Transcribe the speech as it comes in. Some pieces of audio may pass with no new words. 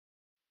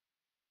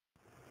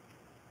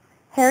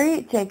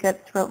Harriet Jacobs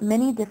wrote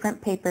many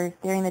different papers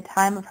during the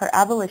time of her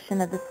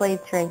abolition of the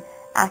slave trade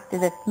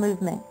activist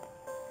movement.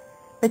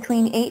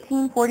 Between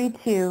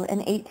 1842 and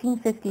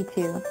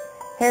 1852,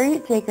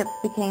 Harriet Jacobs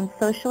became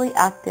socially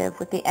active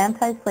with the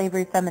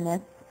anti-slavery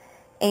feminists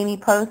Amy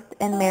Post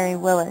and Mary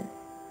Willis,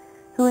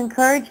 who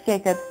encouraged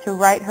Jacobs to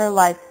write her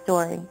life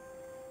story.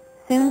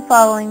 Soon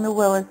following the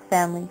Willis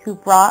family, who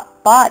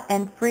bought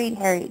and freed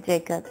Harriet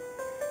Jacobs,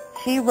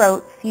 she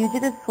wrote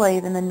Fugitive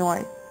Slave in the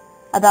North,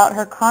 about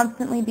her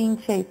constantly being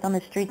chased on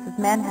the streets of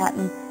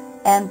Manhattan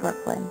and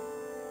Brooklyn.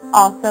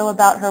 Also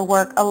about her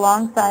work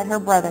alongside her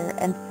brother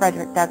and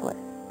Frederick Douglass.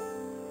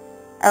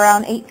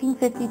 Around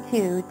 1852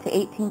 to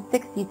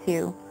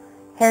 1862,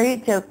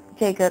 Harriet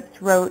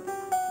Jacobs wrote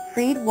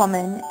Freed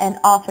Woman and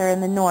Author in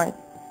the North,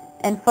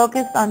 and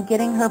focused on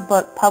getting her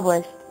book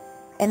published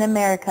in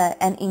America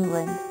and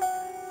England.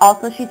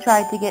 Also, she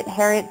tried to get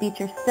Harriet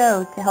Beecher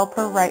Stowe to help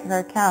her write her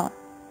account.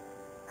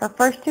 Her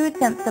first two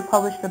attempts to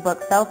publish the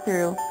book fell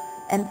through,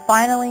 and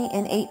finally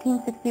in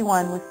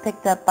 1861 was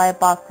picked up by a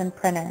Boston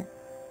printer.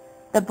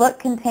 The book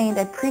contained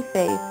a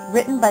preface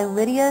written by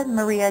Lydia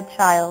Maria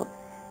Child,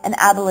 an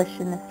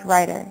abolitionist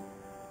writer.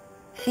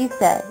 She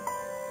said,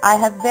 "I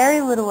have very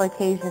little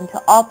occasion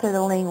to alter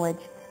the language,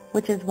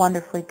 which is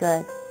wonderfully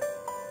good."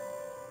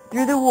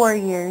 Through the war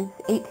years,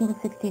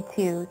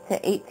 1862 to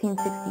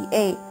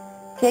 1868,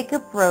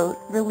 Jacob wrote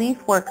Relief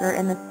Worker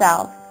in the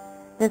South.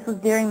 This was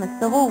during the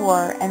Civil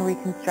War and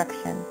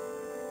Reconstruction.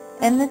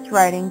 In this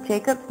writing,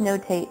 Jacobs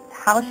notates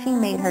how she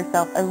made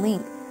herself a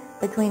link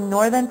between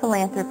Northern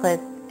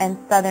philanthropists and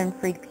Southern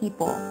freed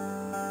people,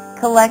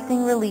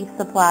 collecting relief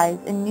supplies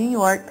in New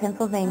York,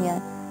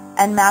 Pennsylvania,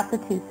 and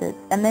Massachusetts,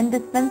 and then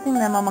dispensing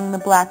them among the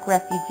black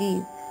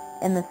refugees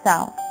in the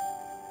South.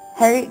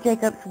 Harriet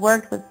Jacobs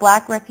worked with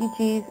black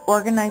refugees,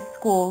 organized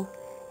schools,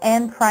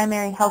 and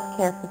primary health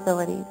care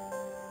facilities.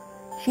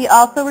 She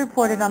also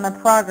reported on the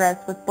progress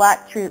with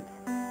black troops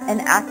and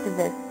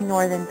activist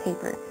Northern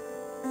papers.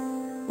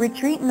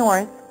 Retreat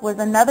North was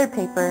another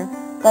paper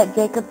that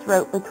Jacobs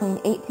wrote between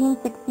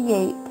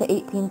 1868 to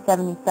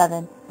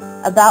 1877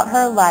 about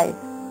her life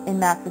in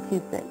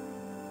Massachusetts.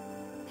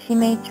 She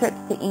made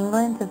trips to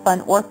England to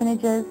fund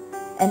orphanages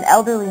and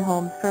elderly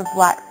homes for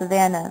black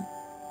Savannah.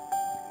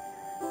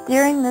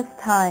 During this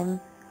time,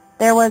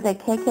 there was a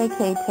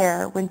KKK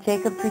terror when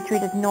Jacobs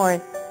retreated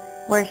north,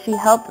 where she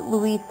helped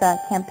Louisa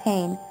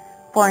campaign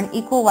for an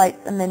equal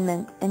rights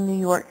amendment in New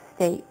York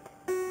State.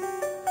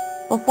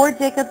 Before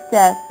Jacobs'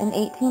 death in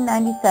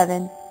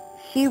 1897,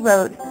 she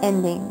wrote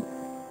Endings,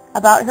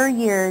 about her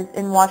years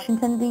in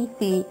Washington,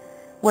 D.C.,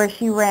 where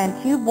she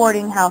ran two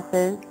boarding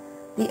houses,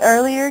 the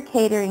earlier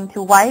catering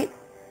to whites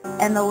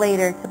and the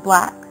later to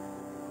blacks.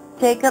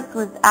 Jacobs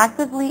was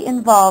actively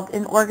involved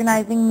in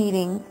organizing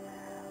meetings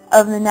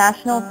of the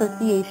National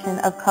Association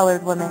of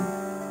Colored Women.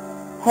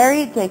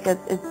 Harriet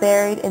Jacobs is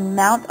buried in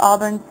Mount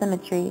Auburn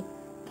Cemetery,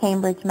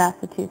 Cambridge,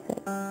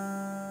 Massachusetts.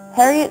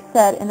 Harriet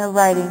said in a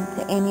writing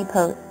to Amy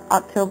Post,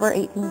 October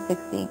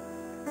 1860,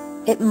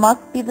 "It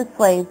must be the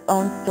slave's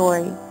own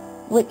story,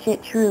 which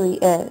it truly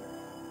is."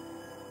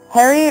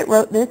 Harriet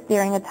wrote this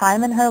during a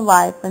time in her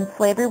life when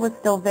slavery was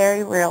still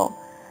very real,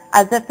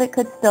 as if it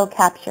could still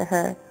capture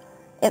her.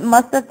 It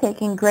must have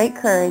taken great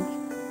courage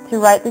to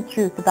write the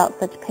truth about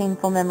such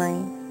painful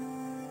memories.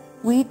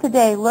 We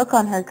today look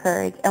on her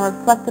courage and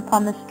reflect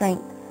upon the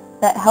strength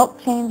that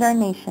helped change our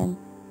nation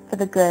for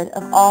the good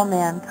of all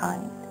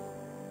mankind.